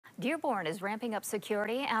Dearborn is ramping up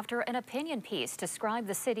security after an opinion piece described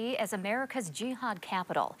the city as America's jihad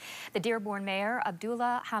capital. The Dearborn mayor,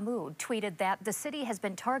 Abdullah Hamoud, tweeted that the city has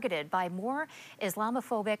been targeted by more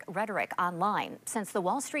Islamophobic rhetoric online since the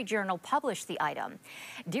Wall Street Journal published the item.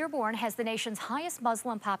 Dearborn has the nation's highest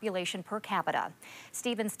Muslim population per capita.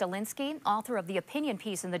 Stephen Stalinsky, author of the opinion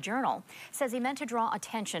piece in the Journal, says he meant to draw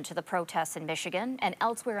attention to the protests in Michigan and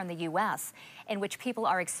elsewhere in the U.S., in which people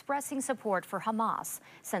are expressing support for Hamas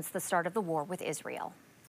since the start of the war with Israel.